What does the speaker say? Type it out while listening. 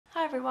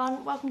Hi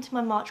everyone, welcome to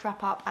my March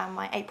wrap up and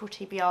my April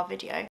TBR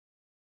video.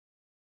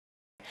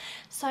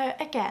 So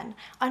again,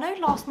 I know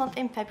last month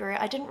in February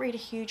I didn't read a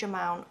huge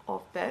amount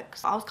of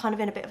books. I was kind of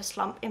in a bit of a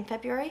slump in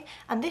February,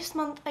 and this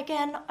month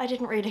again I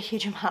didn't read a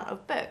huge amount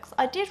of books.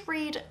 I did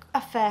read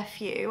a fair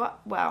few.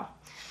 Well,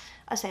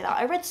 I say that,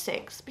 I read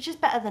 6, which is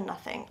better than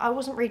nothing. I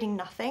wasn't reading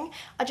nothing.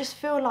 I just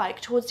feel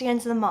like towards the end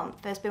of the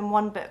month there's been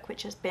one book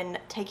which has been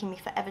taking me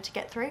forever to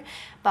get through,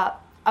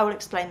 but I will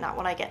explain that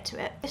when I get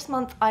to it. This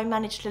month I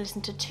managed to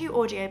listen to 2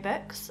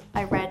 audiobooks.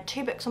 I read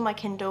 2 books on my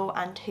Kindle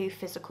and 2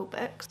 physical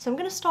books. So I'm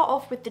going to start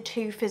off with the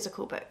 2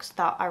 physical books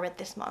that I read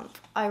this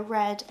month. I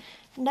read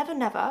Never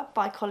Never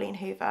by Colleen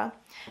Hoover,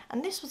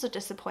 and this was a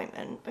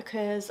disappointment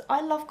because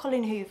I love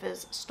Colleen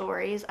Hoover's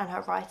stories and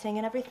her writing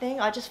and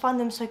everything. I just find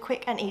them so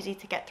quick and easy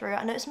to get through.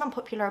 I know it's an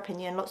unpopular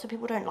opinion, lots of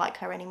people don't like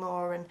her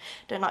anymore and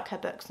don't like her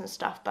books and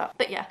stuff,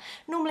 but yeah,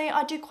 normally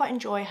I do quite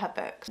enjoy her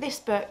books. This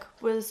book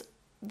was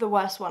the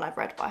worst one I've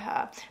read by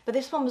her, but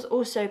this one was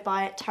also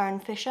by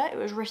Tarryn Fisher. It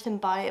was written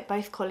by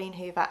both Colleen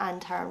Hoover and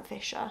Tarryn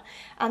Fisher,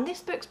 and this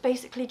book's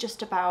basically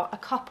just about a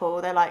couple.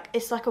 They're like,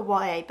 it's like a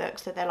YA book,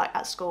 so they're like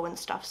at school and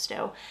stuff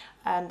still,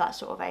 that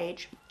sort of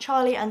age.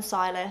 Charlie and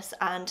Silas,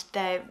 and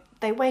they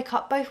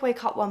both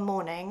wake up one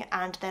morning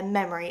and their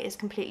memory is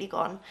completely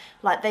gone.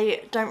 Like,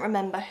 they don't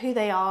remember who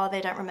they are,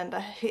 they don't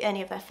remember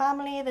any of their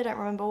family, they don't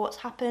remember what's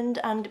happened,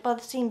 and by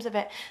the seams of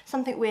it,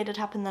 something weird had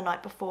happened the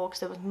night before because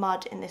there was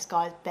mud in this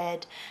guy's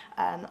bed,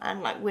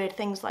 and like weird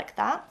things like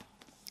that.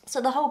 So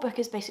the whole book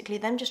is basically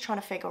them just trying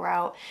to figure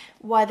out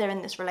why they're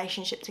in this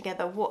relationship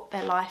together, what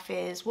their life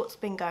is, what's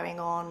been going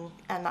on,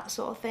 and that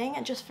sort of thing,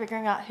 and just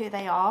figuring out who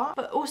they are.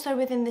 But also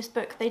within this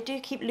book, they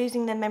do keep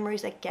losing their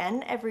memories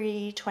again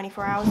every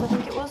 24 hours, I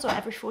think it was, or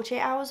every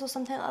 48 hours or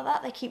something like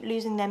that. They keep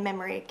losing their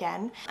memory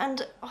again.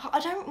 And I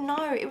don't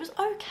know, it was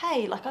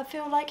okay. Like, I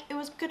feel like it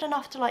was good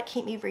enough to like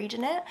keep me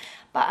reading it,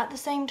 but at the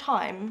same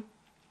time,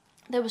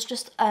 there was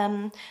just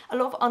a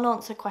lot of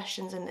unanswered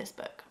questions in this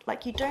book.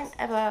 Like, you don't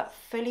ever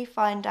fully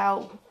find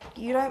out,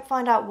 you don't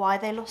find out why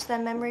they lost their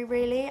memory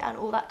really, and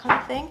all that kind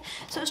of thing.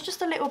 So it's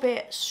just a little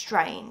bit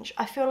strange.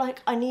 I feel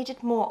like I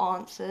needed more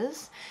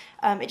answers.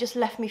 It just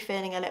left me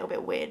feeling a little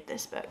bit weird,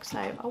 this book, so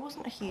I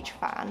wasn't a huge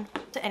fan.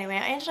 So anyway,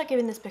 I ended up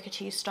giving this book a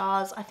 2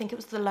 stars. I think it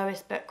was the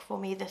lowest book for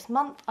me this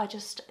month. I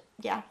just,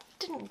 yeah,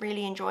 didn't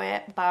really enjoy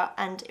it,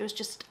 and it was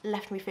just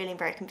left me feeling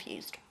very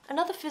confused.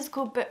 Another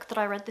physical book that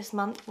I read this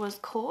month was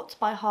Caught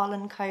by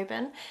Harlan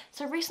Coben.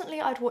 So recently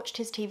I'd watched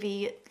his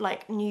new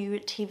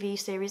TV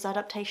series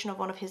adaptation of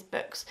one of his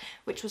books,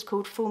 which was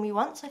called Fool Me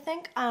Once, I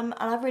think, and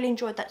I really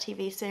enjoyed that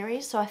TV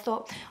series, so I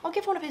thought I'll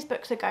give one of his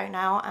books a go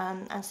now,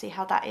 and see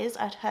how that is.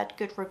 I'd heard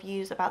good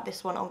reviews about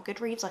this one on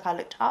Goodreads, like I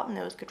looked it up and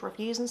there was good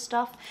reviews and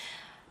stuff,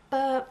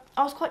 but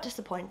I was quite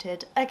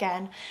disappointed.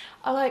 Again,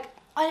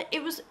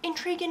 it was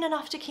intriguing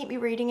enough to keep me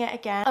reading it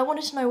again. I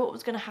wanted to know what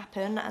was going to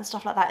happen and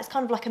stuff like that. It's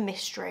kind of like a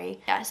mystery.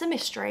 Yeah, it's a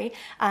mystery,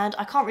 and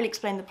I can't really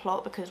explain the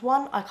plot because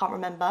 1, I can't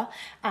remember,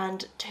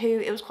 and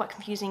 2, it was quite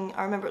confusing.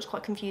 I remember it was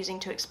quite confusing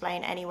to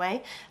explain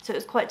anyway, so it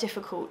was quite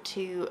difficult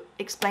to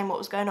explain what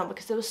was going on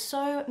because there were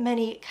so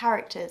many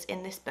characters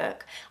in this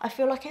book. I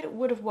feel like it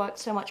would have worked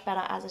so much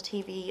better as a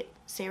TV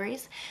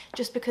series,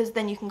 just because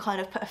then you can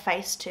kind of put a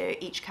face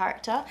to each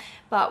character.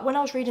 But when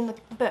I was reading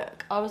the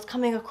book, I was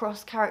coming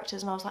across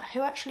characters and I was like,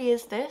 who actually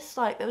is this?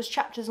 Like, there was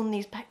chapters on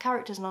these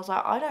characters and I was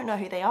like, I don't know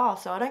who they are,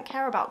 so I don't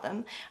care about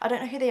them. I don't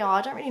know who they are,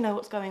 I don't really know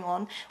what's going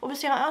on.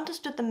 Obviously I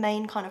understood the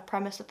main kind of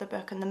premise of the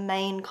book and the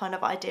main kind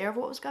of idea of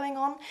what was going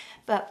on,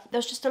 but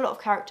there's just a lot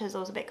of characters. I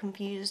was a bit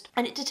confused,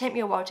 and it did take me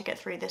a while to get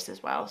through this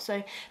as well.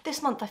 So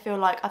this month I feel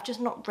like I've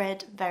just not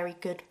read very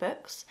good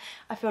books.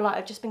 I feel like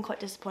I've just been quite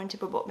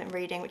disappointed with what I've been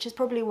reading, which is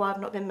probably why I've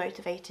not been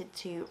motivated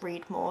to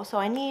read more. So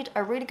I need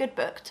a really good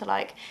book to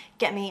like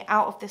get me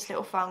out of this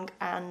little funk,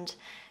 and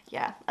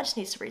yeah, I just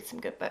need to read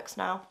some good books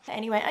now.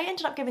 Anyway, I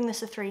ended up giving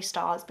this a 3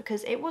 stars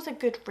because it was a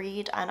good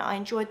read and I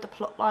enjoyed the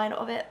plot line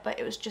of it, but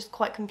it was just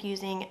quite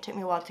confusing. It took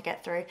me a while to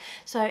get through,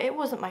 so it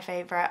wasn't my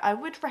favourite. I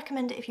would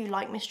recommend it if you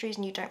like mysteries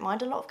and you don't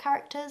mind a lot of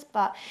characters,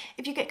 but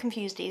if you get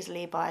confused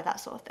easily by that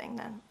sort of thing,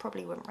 then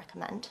probably wouldn't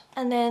recommend.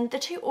 And then the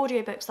 2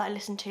 audiobooks that I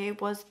listened to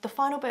was the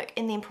final book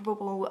in the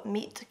Improbable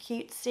Meet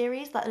Cute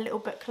series, that little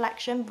book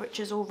collection, which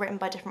is all written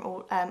by different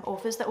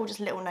authors. They're all just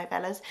little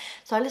novellas.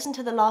 So I listened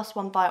to the last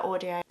one by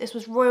audio. This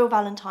was Royal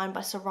Valentine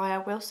by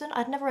Soraya Wilson.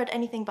 I'd never read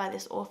anything by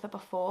this author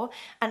before,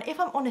 and if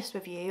I'm honest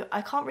with you,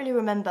 I can't really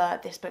remember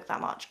this book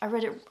that much.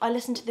 I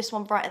listened to this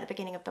one right at the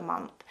beginning of the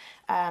month,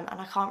 and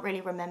I can't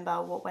really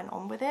remember what went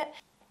on with it.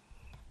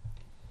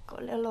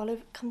 Got a little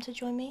Olive come to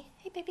join me.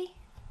 Hey baby.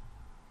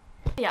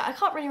 Yeah, I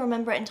can't really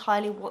remember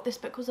entirely what this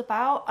book was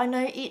about. I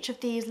know each of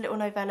these little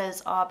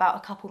novellas are about a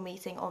couple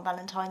meeting on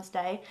Valentine's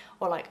Day,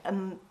 or like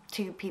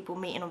 2 people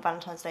meeting on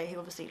Valentine's Day who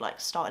obviously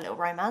like start a little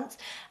romance.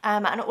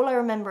 And all I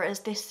remember is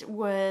this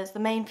was, the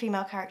main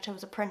female character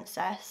was a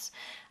princess,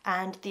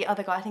 and the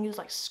other guy, I think he was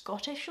like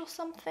Scottish or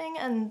something,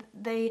 and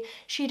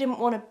she didn't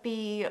want to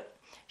be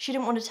she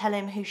didn't want to tell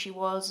him who she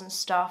was and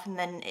stuff, and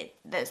then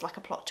there's like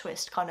a plot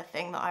twist kind of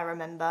thing that I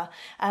remember.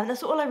 And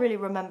that's all I really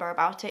remember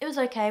about it. It was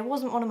okay. It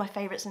wasn't one of my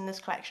favourites in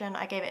this collection.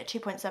 I gave it a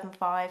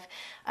 2.75.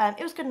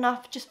 It was good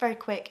enough, just very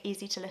quick,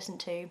 easy to listen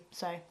to.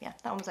 So yeah,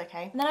 that one was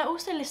okay. And then I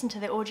also listened to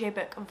the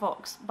audiobook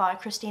Vox by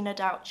Christina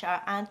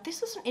Doucher, and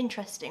this was an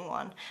interesting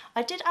one.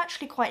 I did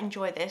actually quite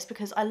enjoy this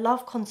because I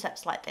love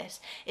concepts like this.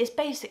 It's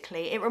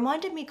basically, it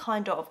reminded me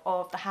kind of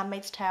The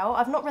Handmaid's Tale.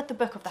 I've not read the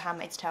book of The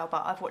Handmaid's Tale,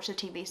 but I've watched the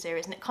TV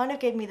series, and it kind of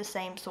gave me the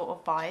same sort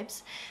of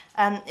vibes.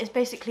 It's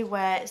basically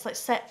where it's like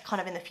set kind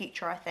of in the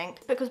future, I think.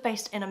 The book was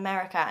based in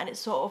America, and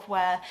it's sort of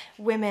where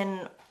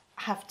women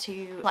have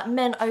to, like,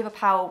 men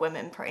overpower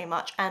women pretty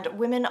much, and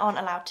women aren't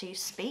allowed to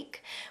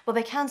speak. Well,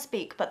 they can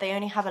speak, but they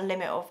only have a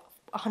limit of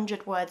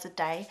 100 words a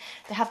day.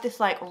 They have this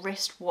like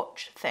wrist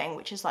watch thing,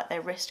 which is like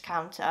their wrist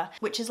counter,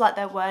 which is like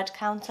their word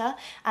counter,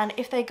 and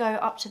if they go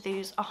up to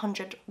these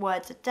 100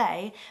 words a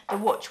day, the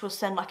watch will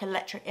send like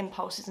electric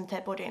impulses into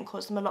their body and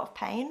cause them a lot of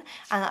pain.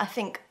 And I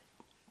think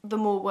the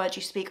more words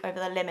you speak over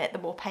the limit, the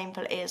more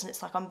painful it is, and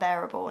it's like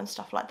unbearable and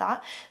stuff like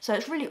that. So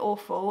it's really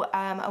awful.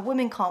 A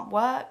woman can't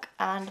work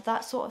and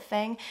that sort of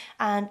thing.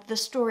 And the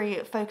story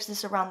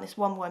focuses around this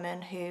one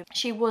woman who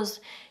she was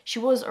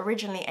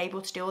originally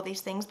able to do all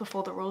these things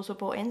before the rules were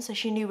brought in. So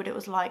she knew what it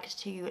was like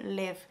to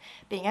live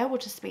being able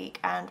to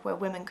speak and where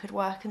women could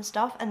work and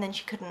stuff. And then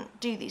she couldn't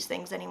do these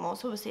things anymore.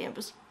 So obviously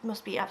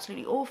must be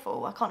absolutely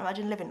awful. I can't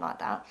imagine living like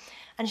that.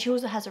 And she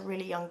also has a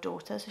really young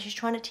daughter, so she's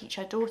trying to teach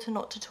her daughter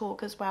not to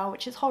talk as well,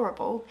 which is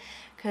horrible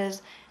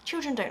because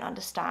children don't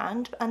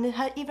understand, and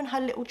even her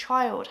little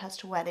child has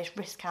to wear this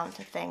wrist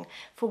counter thing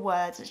for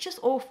words. It's just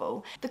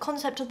awful. The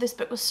concept of this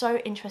book was so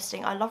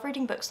interesting. I love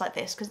reading books like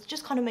this because it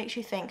just kind of makes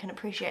you think and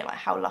appreciate like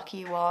how lucky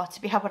you are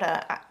to be able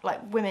to like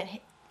women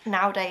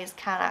nowadays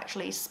can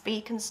actually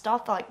speak and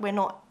stuff. Like, we're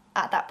not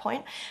at that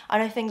point. I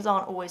know things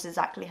aren't always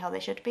exactly how they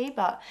should be,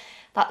 but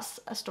that's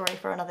a story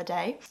for another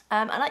day.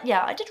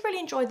 Yeah, I did really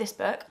enjoy this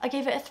book. I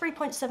gave it a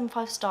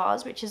 3.75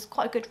 stars, which is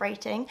quite a good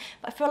rating,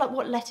 but I feel like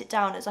what let it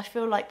down is I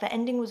feel like the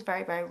ending was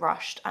very, very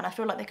rushed, and I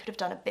feel like they could have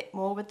done a bit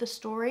more with the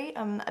story,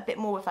 a bit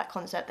more with that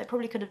concept. They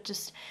probably could have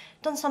just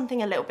done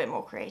something a little bit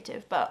more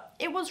creative, but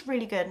it was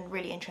really good and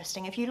really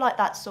interesting. If you like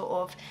that sort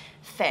of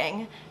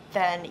thing,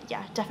 then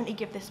yeah, definitely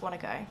give this one a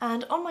go.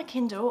 And on my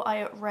Kindle,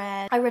 I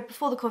read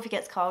Before the Coffee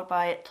Gets Cold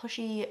by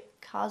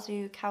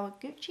Toshikazu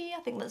Kawaguchi,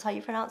 I think that's how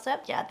you pronounce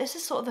it. Yeah, this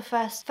is sort of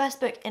the first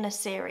book in a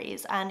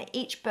series, and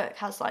each book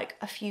has like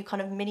a few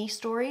kind of mini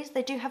stories.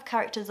 They do have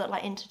characters that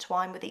like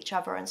intertwine with each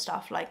other and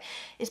stuff. Like,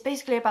 it's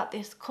basically about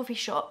this coffee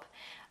shop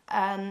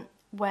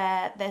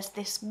where there's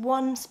this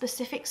one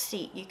specific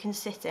seat you can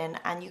sit in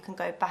and you can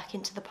go back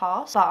into the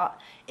past, but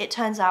it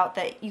turns out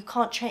that you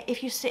can't change.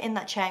 If you sit in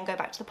that chair and go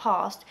back to the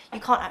past, you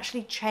can't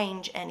actually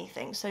change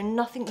anything, so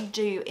nothing you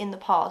do in the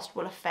past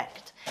will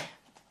affect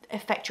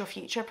your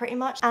future pretty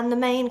much. And the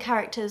main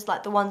characters,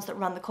 like the ones that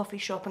run the coffee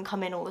shop and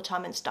come in all the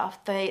time and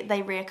stuff, they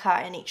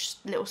reoccur in each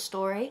little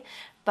story,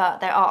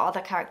 but there are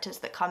other characters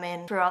that come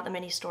in throughout the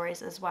mini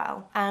stories as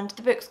well. And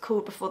the book's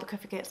called Before the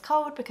Coffee Gets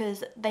Cold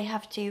because they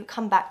have to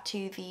come back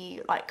to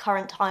the like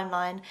current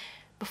timeline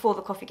before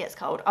the coffee gets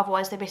cold,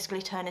 otherwise they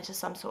basically turn into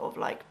some sort of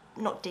like,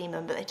 not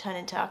demon, but they turn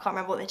into, I can't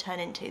remember what they turn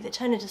into. They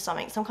turn into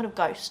something, some kind of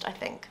ghost, I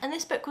think. And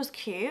this book was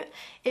cute.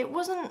 It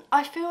wasn't,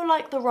 I feel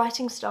like the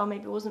writing style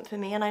maybe wasn't for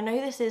me, and I know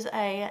this is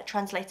a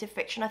translated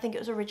fiction. I think it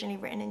was originally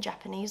written in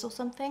Japanese or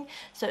something,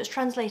 so it's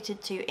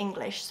translated to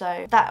English,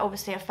 so that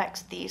obviously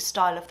affects the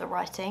style of the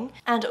writing.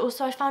 And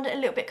also I found it a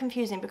little bit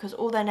confusing because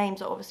all their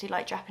names are obviously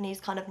like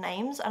Japanese kind of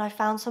names, and I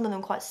found some of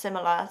them quite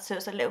similar, so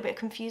it's a little bit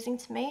confusing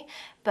to me,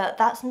 but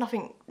that's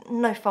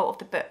no fault of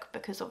the book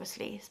because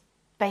obviously it's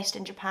based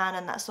in Japan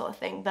and that sort of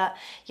thing. But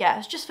yeah,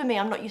 it's just for me,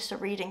 I'm not used to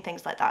reading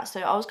things like that,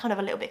 so I was kind of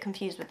a little bit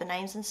confused with the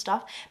names and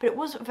stuff, but it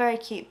was a very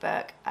cute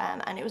book,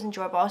 and it was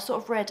enjoyable. I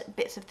sort of read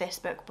bits of this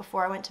book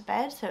before I went to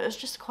bed, so it was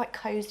just quite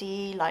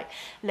cozy, like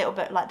a little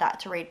bit like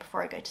that to read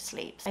before I go to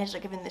sleep. So I ended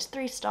up giving this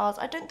 3 stars.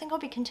 I don't think I'll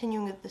be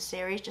continuing with the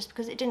series just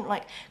because it didn't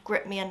like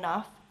grip me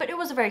enough, but it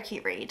was a very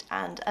cute read,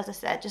 and as I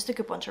said, just a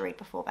good one to read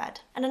before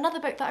bed. And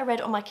another book that I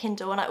read on my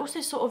Kindle, and I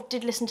also sort of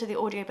did listen to the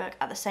audiobook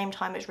at the same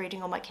time as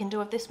reading on my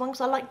Kindle of this one,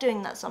 because I like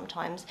doing that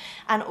sometimes.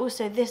 And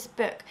also this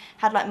book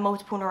had like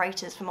multiple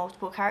narrators for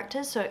multiple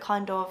characters, so it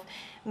kind of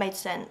made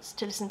sense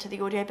to listen to the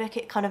audiobook.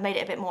 It kind of made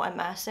it a bit more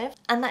immersive,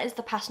 and that is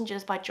The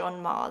Passengers by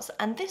John Mars.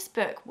 And this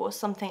book was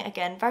something,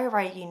 again, very,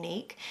 very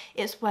unique.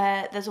 It's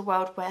where there's a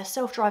world where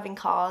self-driving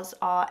cars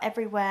are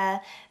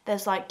everywhere.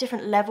 There's like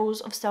different levels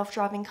of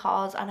self-driving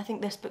cars, and I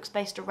think this book's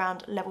based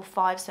around level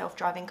 5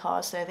 self-driving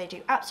cars, so they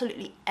do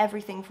absolutely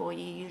everything for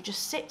you. You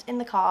just sit in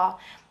the car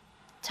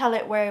tell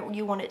it where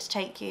you want it to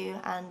take you,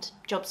 and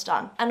job's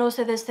done. And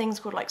also there's things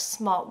called like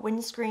smart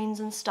windscreens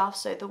and stuff,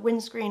 so the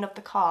windscreen of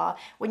the car,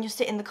 when you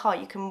sit in the car,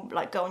 you can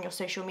like go on your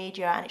social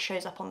media and it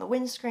shows up on the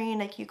windscreen,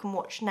 like you can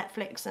watch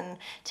Netflix and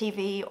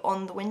TV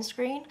on the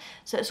windscreen,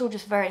 so it's all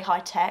just very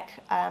high tech,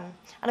 and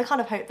I kind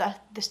of hope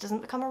that this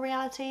doesn't become a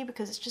reality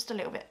because it's just a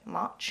little bit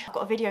much. I've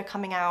got a video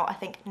coming out I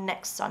think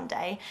next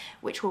Sunday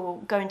which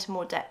will go into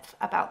more depth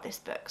about this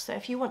book, so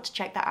if you want to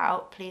check that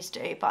out, please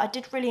do. But I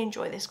did really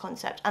enjoy this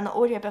concept, and the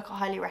audiobook I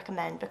highly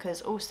recommend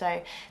because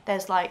also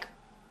there's like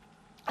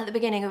at the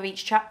beginning of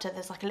each chapter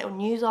there's like a little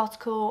news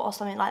article or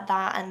something like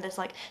that, and there's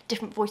like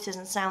different voices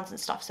and sounds and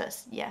stuff, so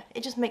it's, yeah,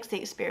 it just makes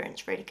the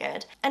experience really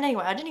good. And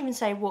anyway, I didn't even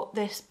say what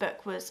this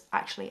book was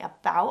actually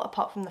about,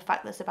 apart from the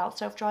fact that it's about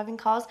self-driving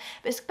cars,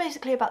 but it's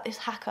basically about this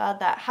hacker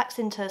that hacks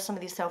into some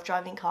of these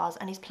self-driving cars,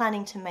 and he's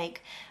planning to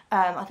make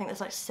I think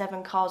there's like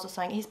 7 cars or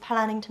something. He's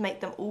planning to make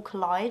them all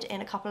collide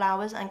in a couple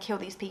hours and kill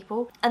these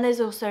people. And there's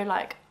also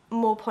like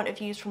more point of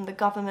views from the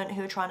government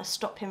who are trying to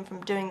stop him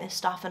from doing this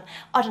stuff, and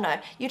I don't know,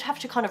 you'd have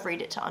to kind of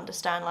read it to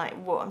understand like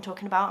what I'm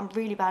talking about. I'm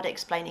really bad at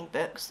explaining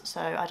books,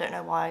 so I don't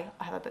know why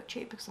I have a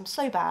booktube, because I'm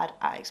so bad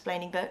at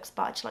explaining books,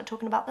 but I just like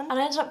talking about them. And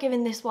I ended up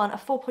giving this one a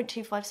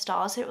 4.25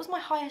 stars, so it was my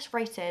highest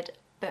rated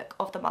book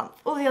of the month.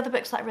 All the other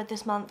books that I read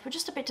this month were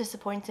just a bit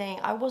disappointing.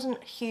 I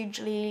wasn't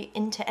hugely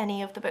into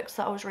any of the books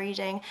that I was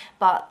reading,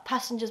 but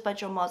Passengers by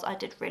John Mars I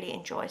did really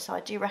enjoy, so I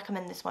do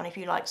recommend this one if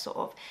you like sort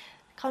of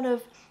kind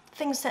of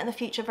things set in the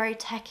future, very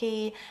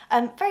techy,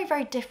 very,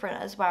 very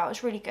different as well.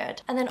 It's really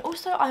good. And then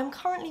also I'm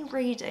currently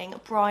reading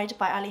Bride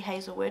by Ali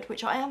Hazelwood,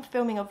 which I am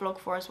filming a vlog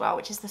for as well,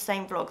 which is the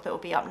same vlog that will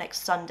be up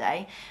next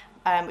Sunday,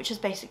 which is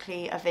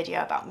basically a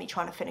video about me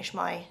trying to finish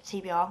my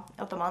TBR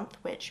of the month,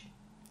 which,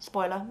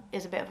 spoiler,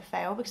 is a bit of a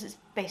fail because it's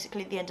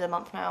basically the end of the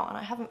month now and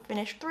I haven't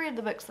finished 3 of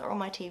the books that are on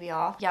my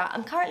TBR. Yeah,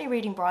 I'm currently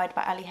reading Bride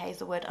by Ali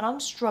Hazelwood and I'm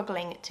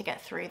struggling to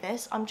get through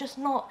this. I'm just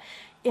not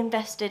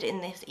invested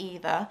in this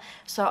either,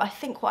 so I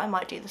think what I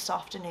might do this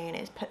afternoon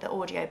is put the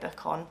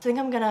audiobook on. I think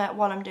I'm gonna,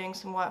 while I'm doing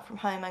some work from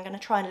home, I'm gonna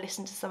try and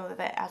listen to some of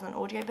it as an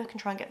audiobook and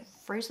try and get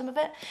through some of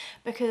it,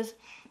 because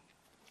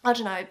I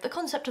don't know, the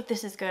concept of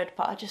this is good,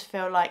 but I just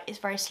feel like it's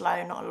very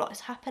slow, not a lot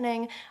is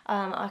happening.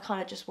 I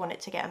kind of just want it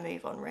to get a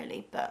move on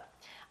really, but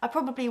I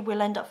probably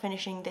will end up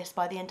finishing this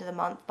by the end of the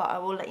month, but I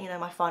will let you know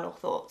my final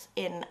thoughts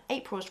in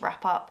April's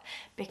wrap up,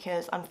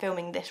 because I'm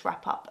filming this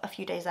wrap up a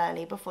few days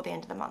early before the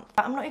end of the month.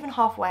 I'm not even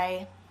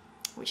halfway,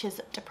 which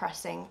is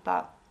depressing,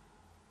 but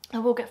I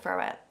will get through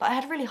it. But I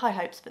had really high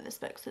hopes for this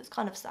book, so it's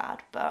kind of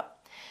sad, but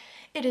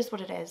it is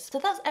what it is. So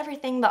that's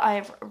everything that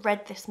I've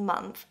read this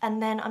month, and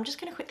then I'm just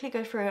going to quickly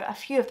go through a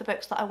few of the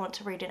books that I want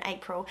to read in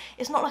April.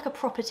 It's not like a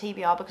proper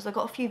TBR because I've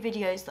got a few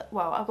videos that,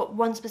 well, I've got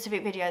one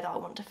specific video that I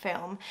want to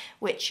film,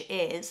 which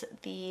is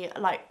the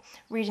like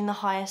reading the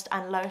highest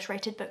and lowest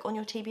rated book on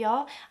your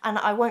TBR, and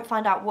I won't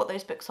find out what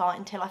those books are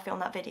until I film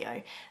that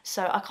video,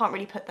 so I can't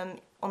really put them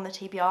on the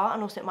TBR,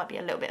 and also it might be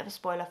a little bit of a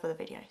spoiler for the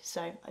video,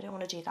 so I don't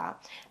want to do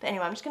that. But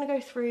anyway, I'm just going to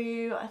go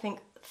through, I think,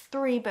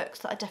 3 books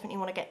that I definitely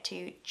want to get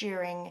to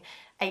during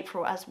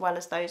April as well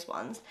as those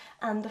ones.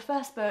 And the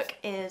first book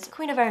is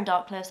Queen of Air and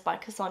Darkness by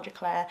Cassandra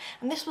Clare,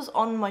 and this was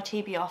on my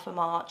TBR for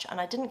March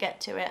and I didn't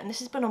get to it, and this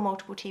has been on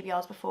multiple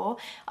TBRs before.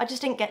 I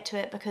just didn't get to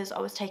it because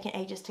I was taking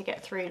ages to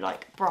get through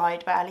like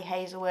Bride by Ali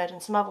Hazelwood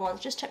and some other ones.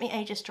 It just took me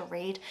ages to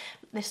read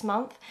this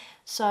month,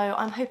 so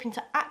I'm hoping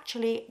to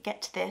actually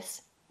get to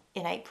this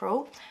in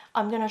April.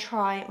 I'm going to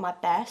try my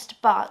best,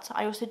 but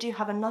I also do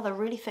have another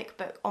really thick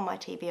book on my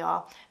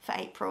TBR for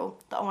April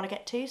that I want to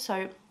get to,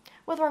 so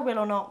whether I will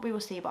or not, we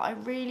will see, but I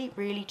really,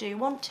 really do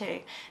want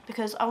to,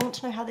 because I want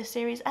to know how this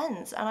series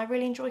ends, and I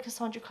really enjoy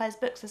Cassandra Clare's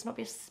books. There's not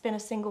been a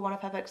single one of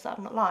her books that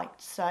I've not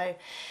liked, so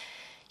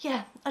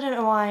yeah, I don't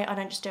know why I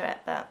don't just do it,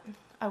 but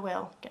I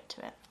will get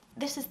to it.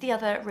 This is the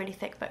other really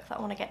thick book that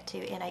I want to get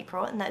to in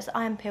April, and that is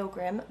I Am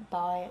Pilgrim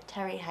by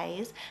Terry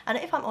Hayes. And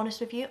if I'm honest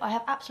with you, I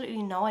have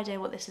absolutely no idea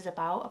what this is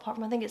about, apart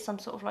from I think it's some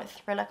sort of like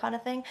thriller kind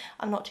of thing.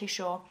 I'm not too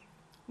sure.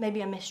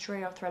 Maybe a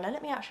mystery or thriller.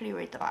 Let me actually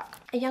read the back.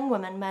 A young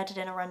woman murdered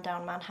in a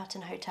rundown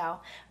Manhattan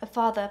hotel. A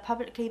father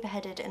publicly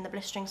beheaded in the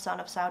blistering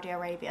sun of Saudi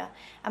Arabia.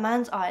 A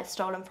man's eyes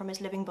stolen from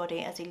his living body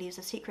as he leaves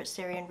a secret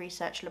Syrian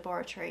research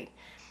laboratory.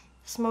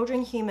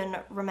 Smouldering human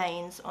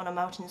remains on a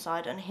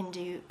mountainside in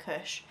Hindu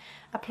Kush.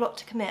 A plot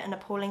to commit an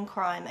appalling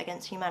crime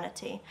against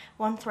humanity.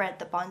 One thread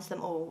that binds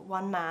them all.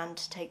 One man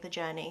to take the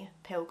journey.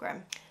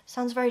 Pilgrim.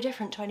 Sounds very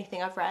different to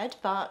anything I've read,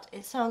 but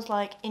it sounds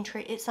like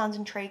sounds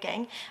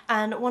intriguing.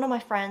 And one of my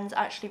friends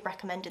actually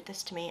recommended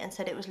this to me and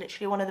said it was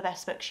literally one of the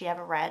best books she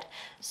ever read.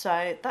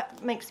 So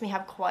that makes me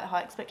have quite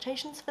high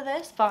expectations for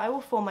this, but I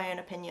will form my own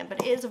opinion.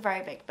 But it is a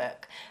very big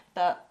book.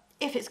 But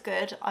if it's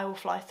good, I will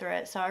fly through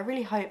it. So I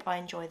really hope I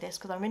enjoy this,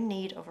 because I'm in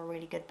need of a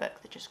really good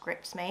book that just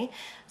grips me.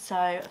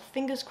 So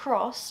fingers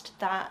crossed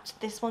that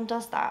this one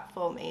does that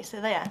for me.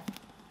 So there.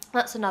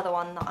 That's another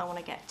one that I want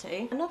to get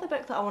to. Another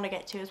book that I want to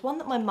get to is one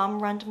that my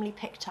mum randomly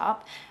picked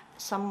up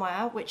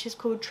somewhere, which is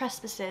called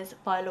Trespasses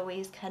by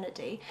Louise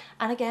Kennedy.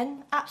 And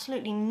again,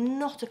 absolutely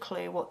not a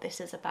clue what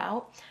this is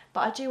about,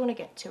 but I do want to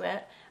get to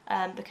it.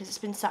 because it's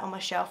been sat on my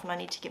shelf and I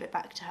need to give it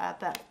back to her,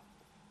 but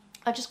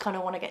I just kind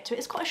of want to get to it.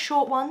 It's quite a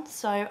short one,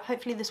 so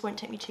hopefully this won't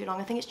take me too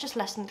long. I think it's just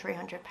less than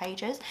 300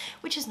 pages,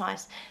 which is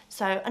nice.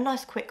 So a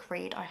nice quick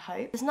read, I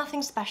hope. There's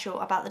nothing special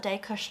about the day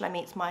Cushla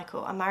meets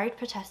Michael, a married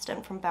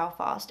Protestant from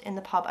Belfast, in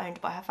the pub owned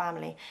by her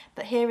family.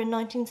 But here in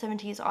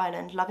 1970s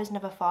Ireland, love is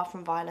never far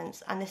from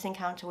violence, and this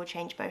encounter will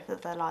change both of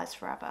their lives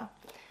forever.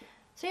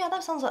 So yeah,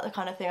 that sounds like the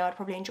kind of thing I'd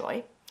probably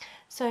enjoy.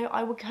 So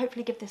I will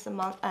hopefully give this a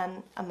month.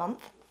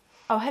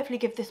 I'll hopefully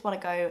give this one a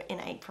go in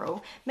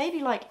April, maybe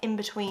like in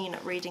between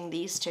reading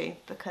these two,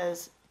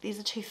 because these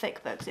are two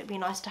thick books. It'd be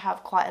nice to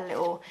have quite a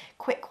little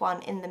quick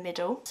one in the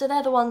middle. So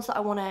they're the ones that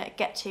I want to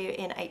get to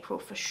in April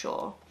for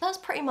sure. That's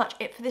pretty much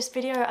it for this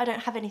video. I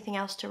don't have anything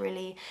else to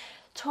really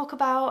talk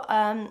about.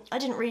 I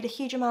didn't read a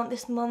huge amount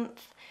this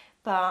month,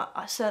 but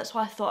so that's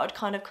why I thought I'd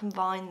kind of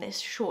combine this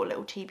short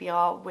little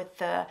TBR with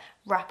the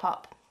wrap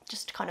up,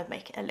 just to kind of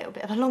make it a little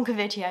bit of a longer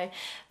video.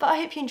 But I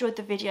hope you enjoyed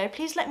the video.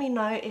 Please let me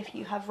know if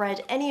you have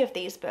read any of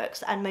these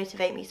books and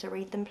motivate me to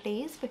read them,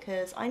 please,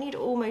 because I need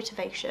all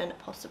motivation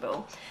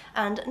possible.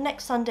 And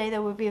next Sunday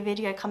there will be a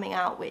video coming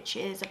out which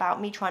is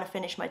about me trying to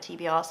finish my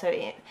TBR,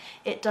 so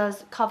it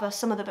does cover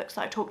some of the books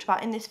that I talked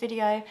about in this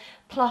video,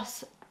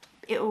 plus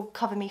it will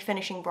cover me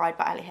finishing Bride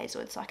by Ali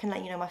Hazelwood, so I can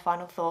let you know my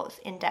final thoughts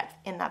in depth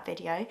in that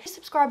video. Please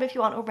subscribe if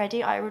you aren't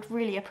already, I would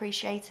really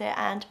appreciate it,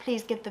 and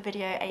please give the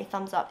video a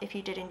thumbs up if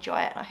you did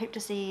enjoy it. I hope to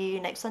see you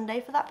next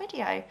Sunday for that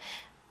video.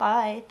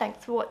 Bye,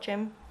 thanks for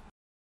watching.